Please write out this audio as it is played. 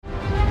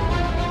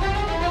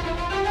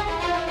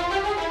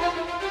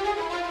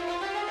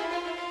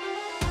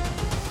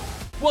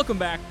Welcome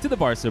back to the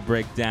Barca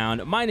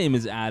Breakdown. My name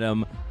is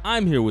Adam.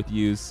 I'm here with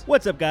Yus.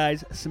 What's up,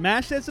 guys?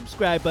 Smash that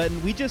subscribe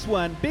button. We just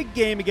won. Big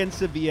game against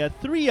Sevilla,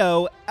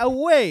 3-0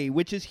 away,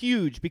 which is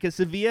huge because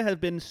Sevilla have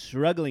been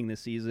struggling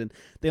this season.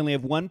 They only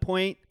have 1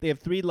 point, they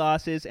have 3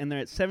 losses, and they're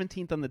at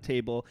 17th on the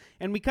table.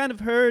 And we kind of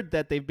heard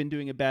that they've been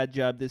doing a bad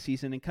job this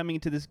season. And coming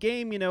into this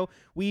game,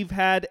 we've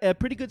had a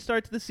pretty good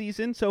start to the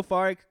season so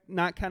far,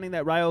 not counting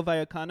that Rayo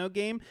Vallecano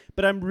game.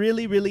 But I'm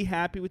really, really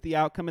happy with the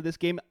outcome of this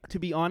game. To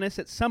be honest,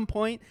 at some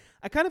point,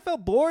 I kind of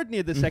felt bored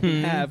near the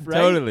second half, right?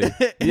 Totally.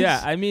 Yeah,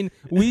 I mean,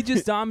 we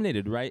just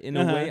dominated, right? In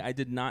a way I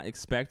did not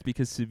expect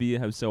because Sevilla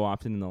have so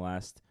often in the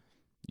last,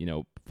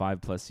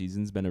 5+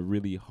 seasons been a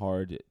really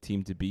hard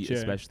team to beat,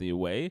 especially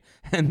away.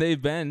 And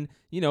they've been,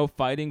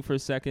 fighting for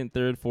second,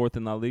 third, fourth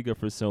in La Liga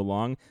for so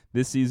long.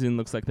 This season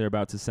looks like they're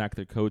about to sack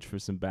their coach for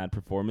some bad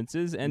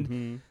performances.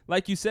 And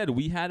like you said,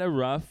 we had a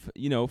rough,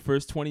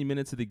 first 20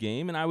 minutes of the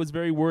game. And I was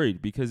very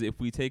worried because if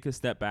we take a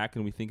step back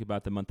and we think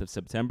about the month of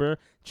September,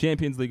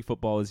 Champions League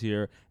football is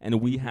here.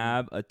 And we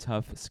have a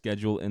tough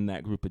schedule in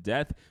that group of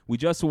death. We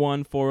just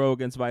won 4-0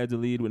 against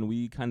Valladolid when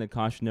we kind of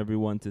cautioned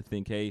everyone to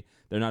think, hey,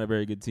 they're not a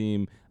very good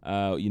team.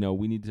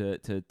 We need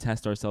to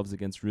test ourselves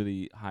against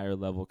really higher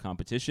level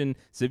competition.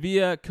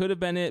 Sevilla could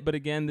have been it, but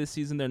again, this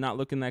season they're not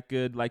looking that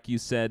good. Like you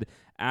said,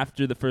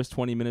 after the first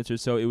 20 minutes or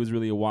so, it was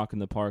really a walk in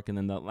the park. And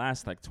then the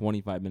last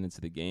 25 minutes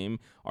of the game,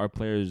 our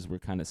players were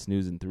kind of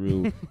snoozing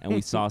through, and we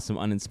saw some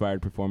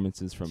uninspired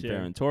performances from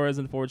Ferran Torres,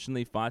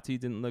 unfortunately. Fati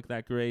didn't look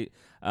that great.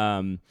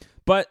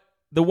 But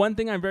the one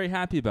thing I'm very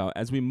happy about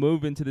as we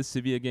move into the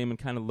Sevilla game and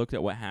kind of looked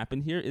at what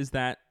happened here is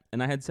that,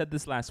 and I had said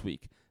this last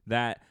week,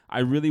 that I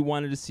really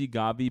wanted to see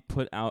Gavi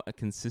put out a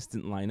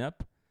consistent lineup.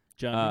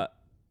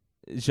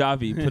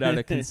 Xavi put out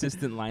a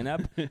consistent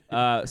lineup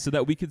so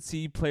that we could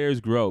see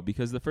players grow,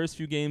 because the first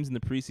few games in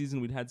the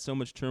preseason we'd had so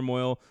much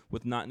turmoil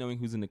with not knowing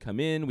who's going to come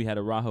in. We had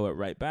Araujo at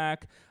right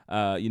back.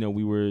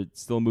 We were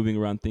still moving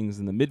around things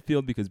in the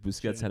midfield because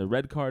Busquets had a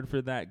red card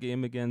for that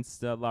game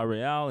against La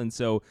Real. And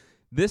so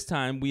this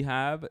time we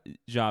have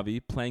Xavi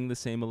playing the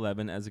same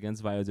 11 as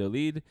against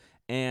Valladolid,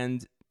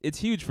 and it's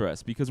huge for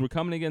us because we're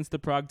coming against the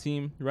Prague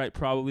team, right?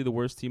 Probably the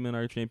worst team in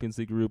our Champions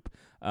League group.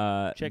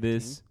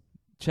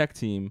 Czech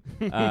team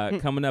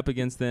coming up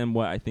against them.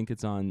 I think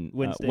it's on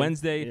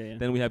Wednesday. Yeah.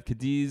 Then we have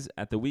Cadiz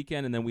at the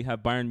weekend, and then we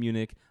have Bayern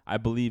Munich, I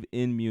believe,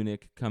 in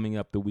Munich coming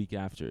up the week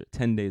after,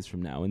 10 days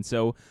from now. And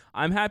so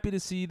I'm happy to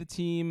see the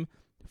team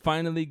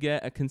finally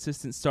get a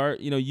consistent start.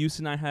 Yus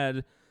and I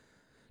had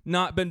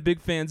not been big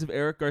fans of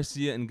Eric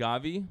Garcia and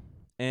Gavi.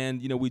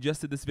 And, we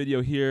just did this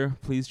video here.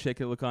 Please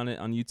check a look on it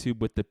on YouTube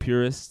with the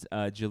purist,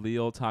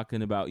 Jalil,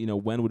 talking about,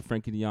 when would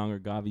Frenkie de Jong or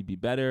Gavi be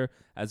better,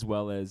 as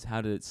well as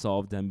how did it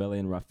solve Dembele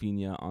and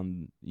Rafinha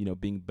on,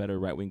 being better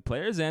right-wing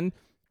players. And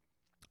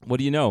what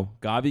do you know?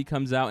 Gavi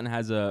comes out and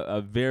has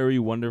a very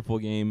wonderful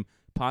game,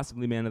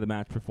 possibly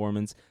man-of-the-match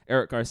performance.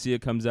 Eric Garcia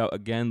comes out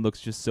again,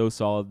 looks just so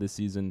solid this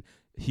season.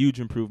 Huge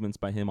improvements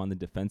by him on the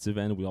defensive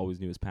end. We always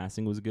knew his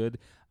passing was good.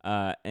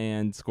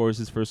 And scores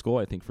his first goal,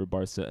 I think, for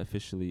Barca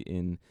officially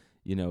in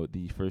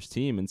the first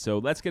team. And so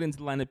let's get into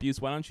the lineup use.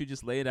 Why don't you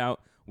just lay it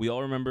out? We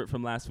all remember it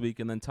from last week,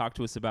 and then talk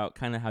to us about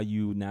kind of how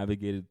you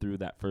navigated through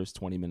that first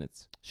 20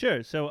 minutes.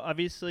 Sure. So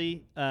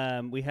obviously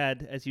we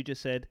had, as you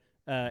just said,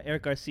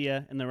 Eric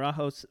Garcia and the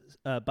Rajos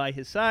by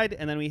his side,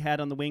 and then we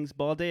had on the wings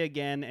Balde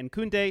again and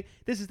Koundé.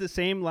 This is the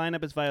same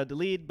lineup as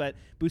Valladolid, but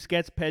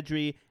Busquets,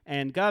 Pedri,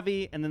 and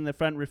Gavi, and then the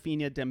front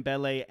Rafinha,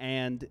 Dembele,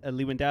 and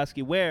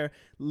Lewandowski, where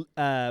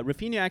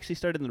Rafinha actually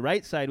started on the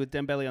right side with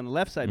Dembele on the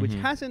left side, which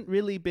hasn't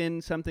really been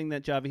something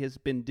that Xavi has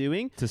been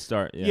doing. To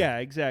start, yeah. Yeah,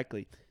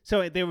 exactly.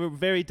 So they were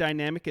very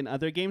dynamic in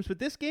other games, but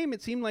this game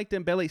it seemed like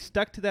Dembele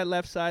stuck to that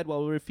left side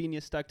while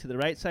Rafinha stuck to the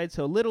right side,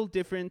 so a little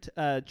different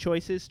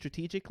choices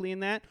strategically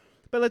in that.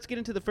 But let's get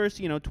into the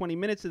first, 20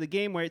 minutes of the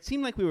game where it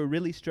seemed like we were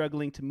really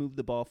struggling to move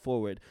the ball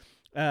forward.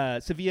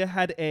 Sevilla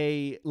had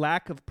a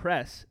lack of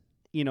press,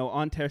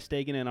 on Ter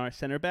Stegen and our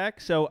center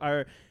back. So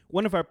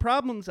one of our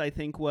problems, I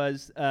think,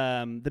 was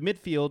the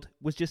midfield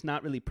was just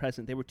not really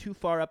present. They were too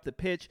far up the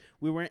pitch.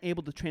 We weren't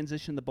able to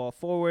transition the ball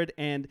forward,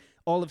 and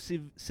all of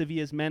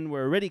Sevilla's men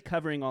were already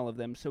covering all of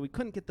them, so we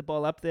couldn't get the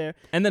ball up there.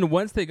 And then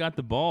once they got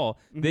the ball,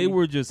 they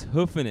were just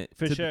hoofing it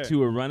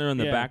to a runner on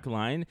the back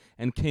line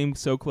and came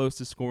so close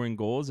to scoring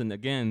goals. And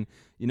again,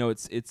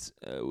 it's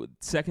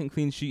second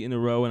clean sheet in a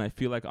row, and I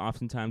feel like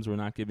oftentimes we're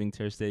not giving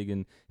Ter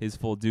Stegen his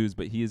full dues,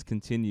 but he has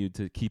continued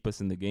to keep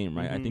us in the game,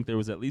 right? I think there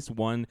was at least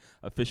one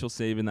official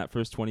save in that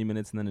first 20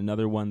 minutes, and then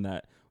another one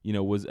that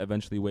was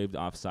eventually waved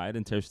offside,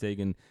 and Ter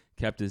Stegen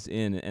kept us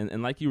in.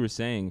 And like you were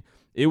saying,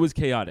 it was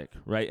chaotic,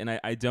 right? And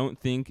I don't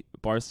think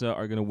Barca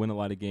are going to win a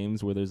lot of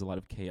games where there's a lot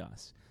of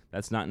chaos.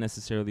 That's not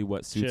necessarily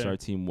what suits our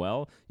team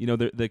well.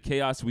 The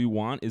chaos we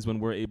want is when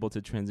we're able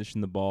to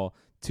transition the ball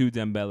to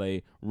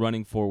Dembele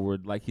running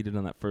forward like he did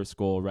on that first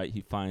goal, right?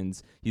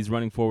 He's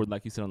running forward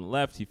like you said on the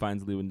left. He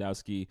finds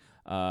Lewandowski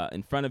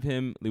in front of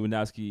him.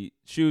 Lewandowski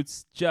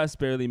shoots, just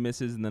barely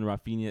misses, and then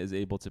Rafinha is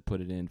able to put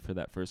it in for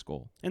that first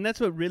goal. And that's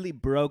what really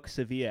broke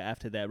Sevilla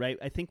after that, right?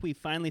 I think we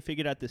finally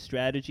figured out the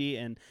strategy,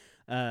 and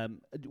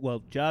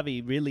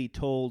Javi really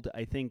told,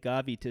 I think,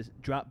 Gavi to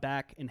drop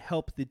back and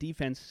help the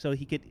defense so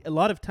he could. A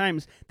lot of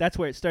times, that's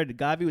where it started.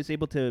 Gavi was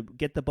able to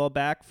get the ball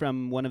back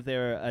from one of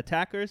their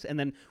attackers, and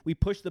then we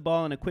pushed the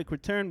ball in a quick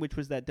return, which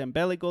was that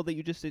Dembele goal that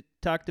you just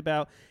talked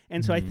about.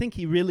 And so I think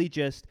he really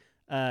just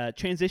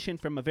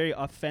transitioned from a very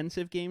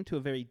offensive game to a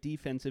very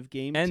defensive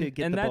game to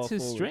get the ball that's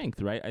his forward.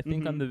 strength, right? I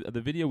think on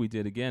the video we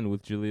did again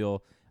with Jaleel,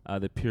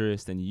 the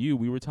Purist, and you,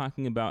 we were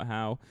talking about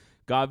how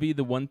Gavi,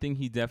 the one thing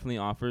he definitely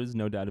offers,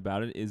 no doubt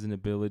about it, is an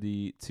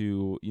ability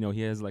to,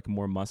 he has like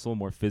more muscle,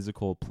 more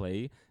physical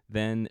play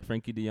than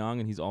Frankie de Jong,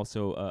 and he's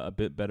also a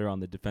bit better on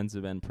the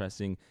defensive end,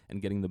 pressing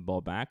and getting the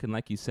ball back. And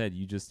like you said,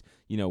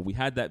 we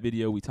had that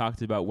video, we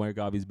talked about where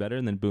Gavi's better,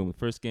 and then boom, the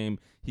first game,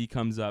 he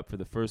comes up for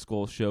the first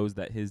goal, shows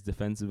that his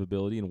defensive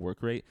ability and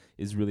work rate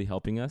is really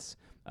helping us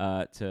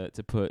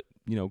to put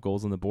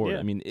goals on the board. Yeah.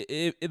 I mean,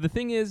 the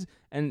thing is,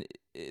 and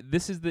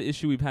this is the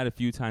issue we've had a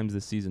few times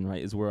this season,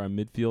 right, is where our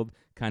midfield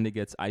kind of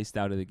gets iced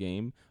out of the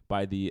game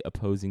by the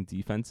opposing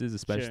defenses,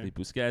 especially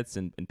Busquets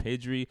and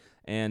Pedri.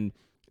 And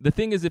the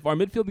thing is, if our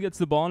midfield gets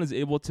the ball and is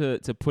able to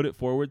put it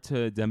forward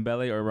to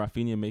Dembele or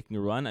Rafinha making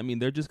a run, I mean,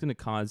 they're just going to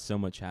cause so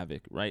much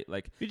havoc, right?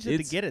 Like, you just have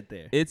to get it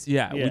there.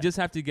 We just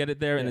have to get it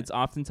there, and it's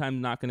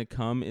oftentimes not going to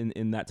come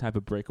in that type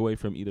of breakaway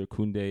from either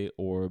Koundé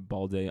or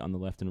Balde on the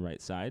left and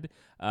right side.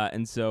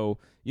 And so,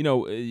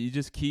 you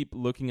just keep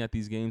looking at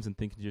these games and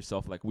thinking to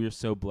yourself, like, we're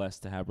so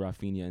blessed to have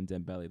Rafinha and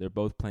Dembele. They're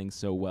both playing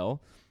so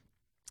well.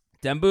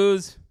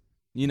 Dembouz,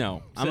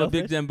 I'm a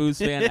big Dembouz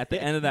fan. At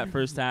the end of that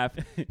first half,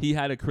 he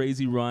had a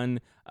crazy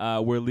run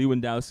where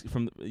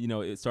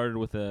Lewandowski it started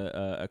with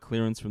a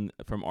clearance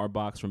from our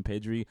box from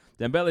Pedri.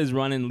 Dembele's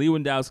running.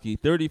 Lewandowski,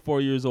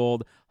 34 years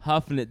old,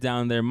 huffing it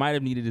down there. Might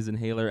have needed his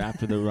inhaler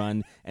after the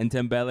run. And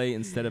Dembele,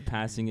 instead of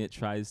passing it,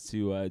 tries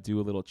to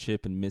do a little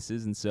chip and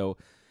misses. And so,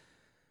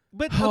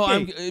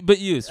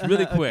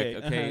 really quick,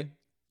 okay.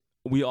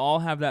 We all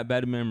have that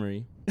bad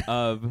memory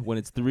of when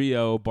it's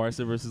 3-0,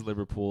 Barca versus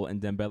Liverpool, and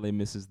Dembele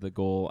misses the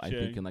goal, I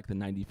think, in like the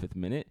 95th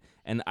minute.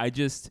 And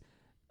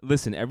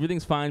listen,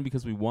 everything's fine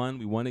because we won.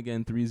 We won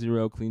again,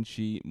 3-0, clean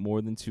sheet,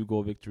 more than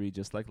 2-goal victory,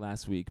 just like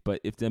last week. But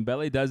if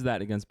Dembele does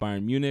that against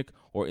Bayern Munich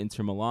or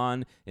Inter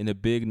Milan in a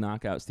big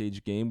knockout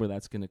stage game where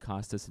that's going to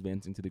cost us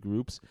advancing to the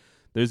groups,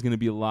 there's going to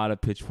be a lot of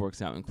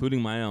pitchforks out,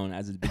 including my own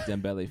as a big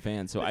Dembele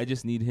fan. So I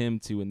just need him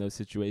to, in those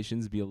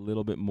situations, be a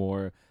little bit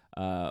more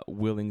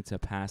willing to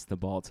pass the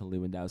ball to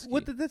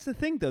Lewandowski. That's the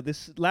thing, though.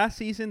 This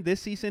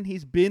season,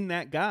 he's been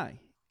that guy.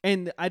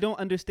 And I don't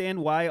understand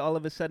why all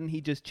of a sudden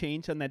he just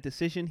changed on that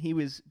decision. He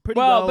was pretty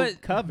well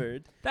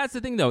covered. That's the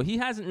thing, though. He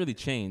hasn't really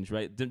changed,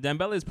 right?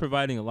 Dembele is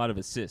providing a lot of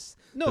assists.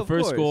 No, the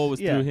first goal was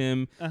through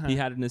him. Uh-huh. He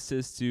had an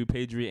assist to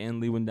Pedri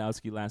and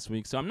Lewandowski last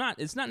week. So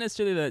it's not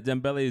necessarily that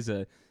Dembele is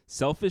a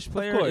selfish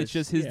player. It's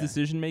just his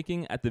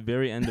decision-making at the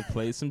very end of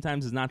plays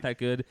sometimes is not that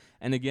good.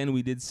 And again,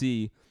 we did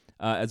see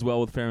as well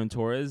with Ferran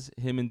Torres,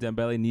 him and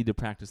Dembele need to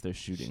practice their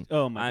shooting.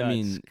 Oh my God! I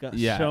mean,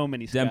 so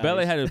many skies.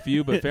 Dembele had a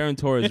few, but Ferran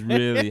Torres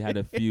really had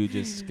a few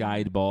just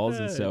skied balls,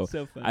 and so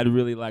I'd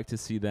really like to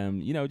see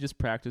them, just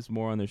practice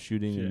more on their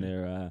shooting and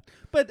their.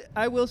 But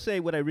I will say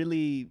what I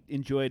really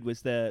enjoyed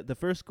was the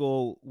first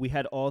goal. We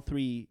had all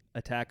three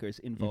attackers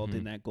involved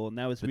in that goal, and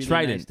that was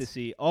really nice to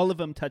see. All of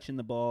them touching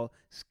the ball.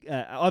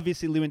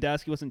 Obviously,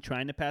 Lewandowski wasn't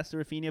trying to pass to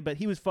Rafinha, but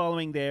he was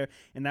following there,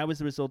 and that was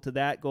the result of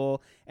that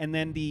goal. And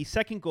then the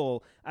second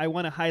goal, I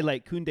want to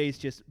highlight Koundé's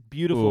just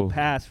beautiful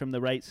pass from the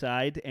right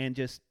side, and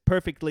just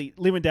perfectly,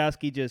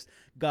 Lewandowski just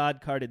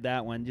God-carded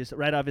that one, just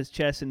right off his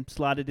chest and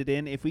slotted it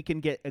in. If we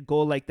can get a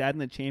goal like that in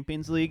the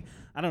Champions League,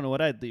 I don't know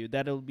what I'd do.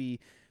 That'll be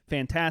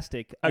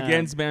fantastic.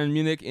 Against Bayern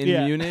Munich in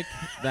Munich,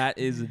 that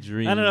is a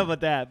dream. I don't know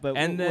about that, but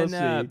and we'll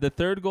then see. The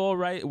third goal,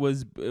 right,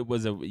 was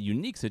a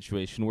unique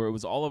situation where it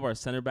was all of our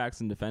center backs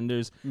and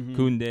defenders,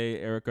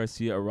 Koundé, Eric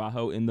Garcia,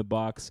 Araujo in the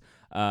box,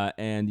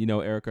 and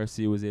Eric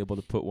Garcia was able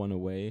to put one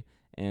away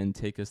and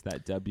take us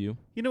that W.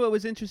 You know what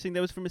was interesting?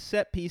 That was from a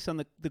set piece on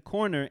the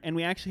corner, and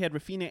we actually had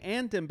Rafinha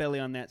and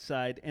Dembele on that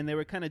side, and they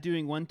were kind of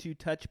doing 1-2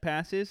 touch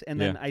passes,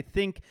 and then I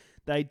think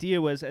the idea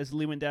was, as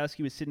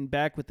Lewandowski was sitting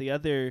back with the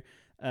other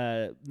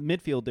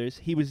midfielders,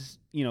 he was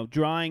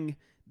drawing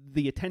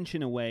the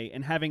attention away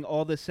and having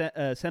all the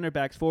center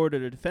backs forward or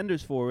the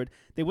defenders forward.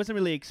 They wasn't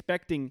really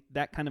expecting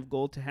that kind of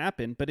goal to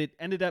happen, but it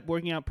ended up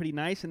working out pretty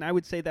nice. And I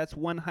would say that's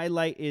one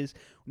highlight is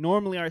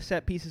normally our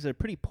set pieces are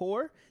pretty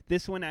poor.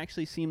 This one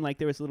actually seemed like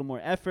there was a little more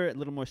effort, a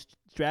little more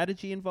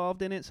strategy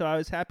involved in it. So I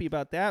was happy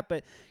about that.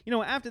 But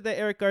after the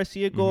Eric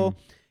Garcia goal,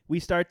 we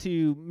start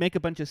to make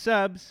a bunch of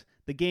subs.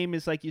 The game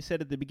is, like you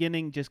said at the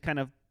beginning, just kind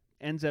of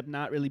ends up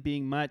not really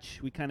being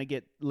much. We kind of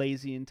get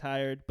lazy and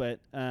tired,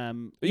 but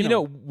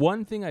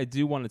one thing I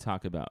do want to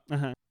talk about.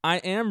 I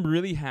am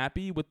really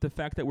happy with the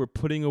fact that we're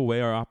putting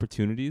away our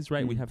opportunities,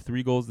 right? We have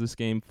 3 goals this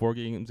game, 4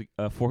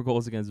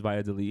 goals against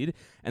Valladolid,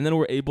 and then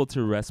we're able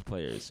to rest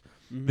players.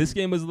 This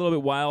game was a little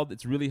bit wild.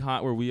 It's really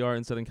hot where we are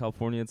in Southern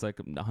California. It's like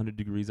 100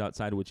 degrees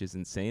outside, which is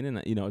insane,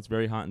 and it's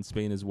very hot in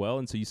Spain as well.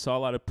 And so you saw a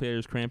lot of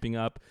players cramping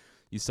up.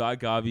 You saw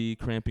Gavi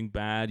cramping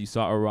bad. You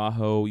saw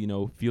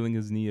Araujo, feeling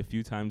his knee a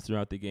few times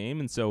throughout the game.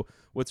 And so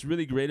what's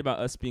really great about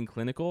us being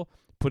clinical,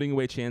 putting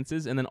away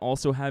chances, and then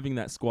also having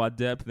that squad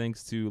depth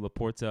thanks to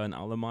Laporta and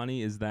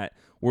Alemany is that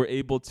we're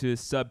able to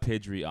sub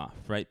Pedri off,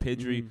 right?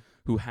 Pedri,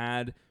 who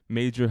had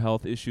major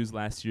health issues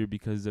last year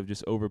because of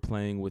just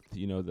overplaying with,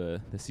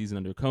 the season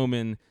under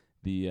Koeman,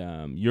 the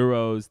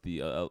Euros,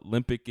 the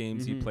Olympic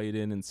Games he played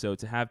in. And so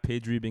to have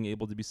Pedri being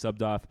able to be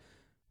subbed off,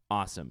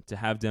 awesome. To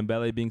have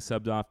Dembele being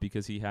subbed off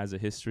because he has a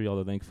history,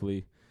 although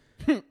thankfully,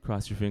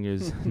 cross your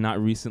fingers,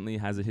 not recently,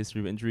 has a history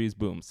of injuries,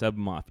 boom, sub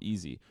him off,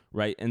 easy,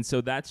 right? And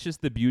so that's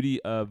just the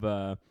beauty of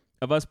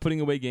us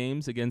putting away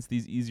games against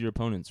these easier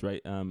opponents,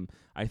 right?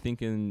 I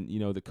think in,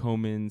 the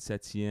Koeman,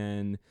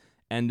 Setien,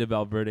 end of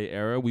Valverde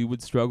era, we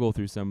would struggle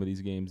through some of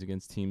these games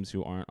against teams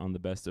who aren't on the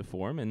best of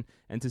form.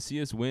 And to see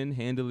us win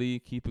handily,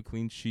 keep a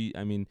clean sheet,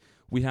 I mean,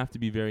 we have to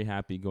be very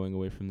happy going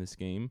away from this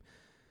game.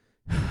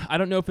 I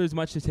don't know if there's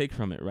much to take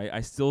from it, right?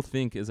 I still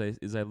think as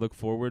I look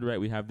forward, right,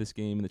 we have this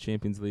game in the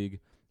Champions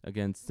League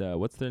against,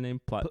 what's their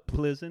name?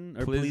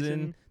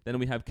 Plzen. Then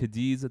we have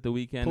Cadiz at the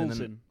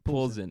weekend.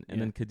 Plzen.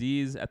 And then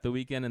Cadiz at the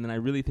weekend. And then I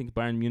really think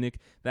Bayern Munich,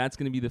 that's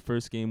going to be the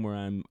first game where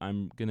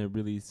I'm going to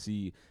really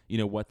see,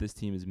 what this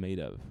team is made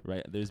of,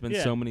 right? There's been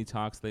so many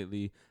talks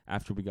lately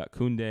after we got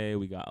Koundé,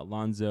 we got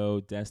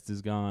Alonso, Dest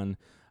is gone.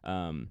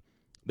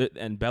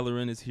 And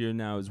Bellerin is here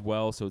now as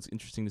well, so it's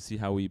interesting to see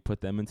how we put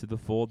them into the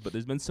fold. But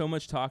there's been so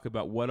much talk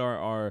about what are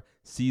our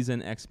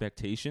season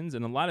expectations,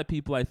 and a lot of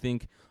people, I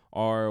think,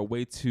 are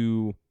way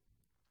too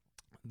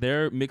 –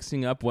 they're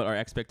mixing up what our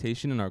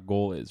expectation and our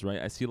goal is,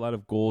 right? I see a lot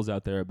of goals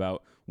out there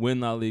about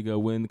win La Liga,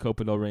 win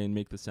Copa del Rey, and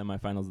make the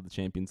semifinals of the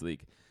Champions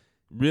League.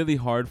 Really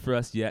hard for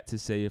us yet to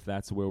say if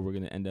that's where we're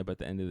going to end up at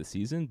the end of the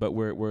season, but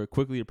we're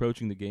quickly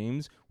approaching the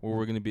games where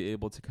we're going to be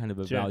able to kind of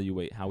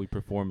evaluate how we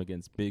perform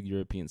against big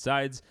European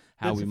sides,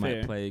 how we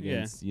might play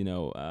against,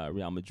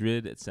 Real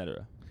Madrid,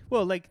 etc.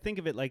 Well, think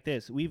of it like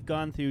this. We've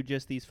gone through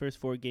just these first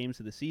 4 games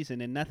of the season,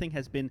 and nothing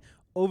has been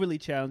overly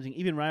challenging.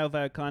 Even Rayo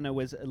Vallecano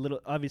was a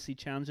little obviously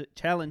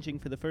challenging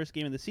for the first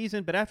game of the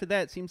season, but after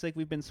that, it seems like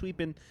we've been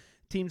sweeping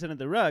teams under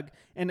the rug.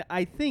 And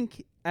I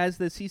think as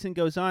the season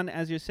goes on,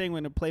 as you're saying,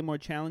 we're going to play more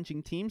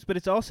challenging teams, but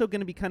it's also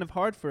going to be kind of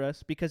hard for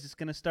us because it's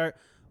going to start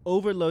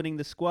overloading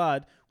the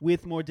squad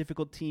with more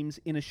difficult teams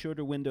in a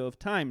shorter window of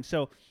time.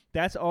 So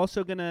that's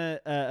also going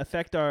to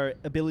affect our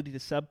ability to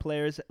sub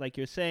players, like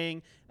you're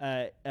saying,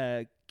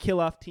 kill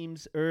off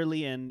teams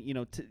early and,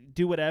 to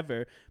do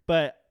whatever.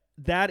 But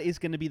that is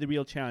going to be the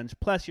real challenge.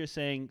 Plus, you're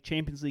saying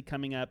Champions League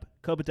coming up,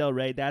 Copa del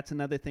Rey, that's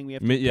another thing we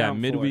have to account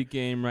for. Midweek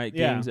game, right?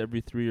 Games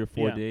every 3 or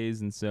 4 days.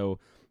 And so,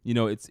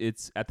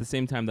 it's at the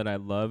same time that I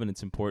love, and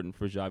it's important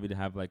for Xavi to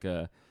have like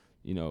a,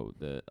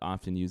 the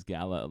often used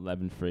Gala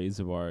 11 phrase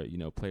of our,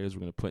 players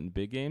we're going to put in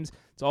big games.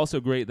 It's also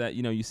great that,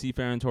 you see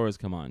Ferran Torres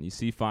come on. You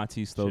see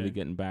Fati slowly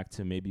getting back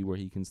to maybe where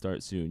he can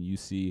start soon. You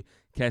see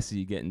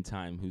Kessie getting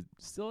time, who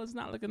still is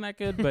not looking that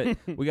good, but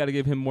we got to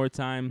give him more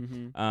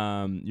time.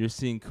 You're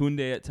seeing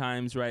Koundé at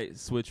times, right,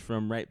 switch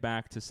from right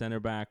back to center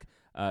back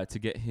to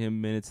get him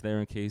minutes there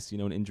in case,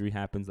 an injury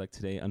happens like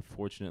today,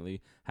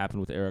 unfortunately, happened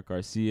with Eric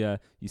Garcia.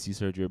 You see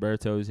Sergio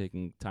Roberto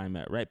taking time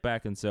at right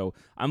back. And so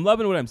I'm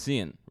loving what I'm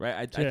seeing,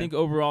 right? I think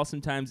overall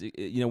sometimes,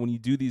 when you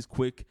do these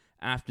quick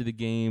after the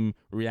game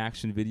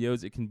reaction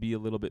videos, it can be a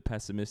little bit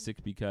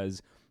pessimistic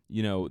because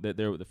that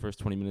the first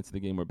 20 minutes of the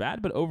game were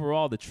bad, but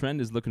overall the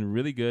trend is looking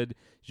really good.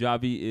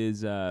 Xavi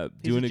is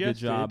doing a good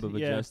job of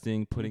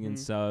adjusting, putting in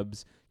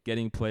subs,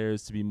 getting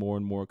players to be more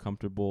and more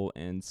comfortable,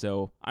 and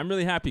so I'm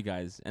really happy,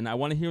 guys. And I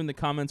want to hear in the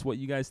comments what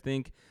you guys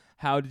think.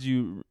 How did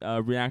you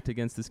react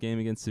against this game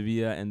against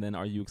Sevilla, and then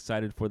are you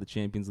excited for the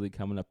Champions League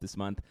coming up this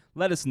month?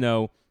 Let us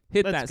know.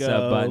 Hit that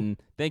sub button.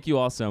 Thank you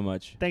all so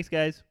much. Thanks,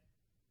 guys.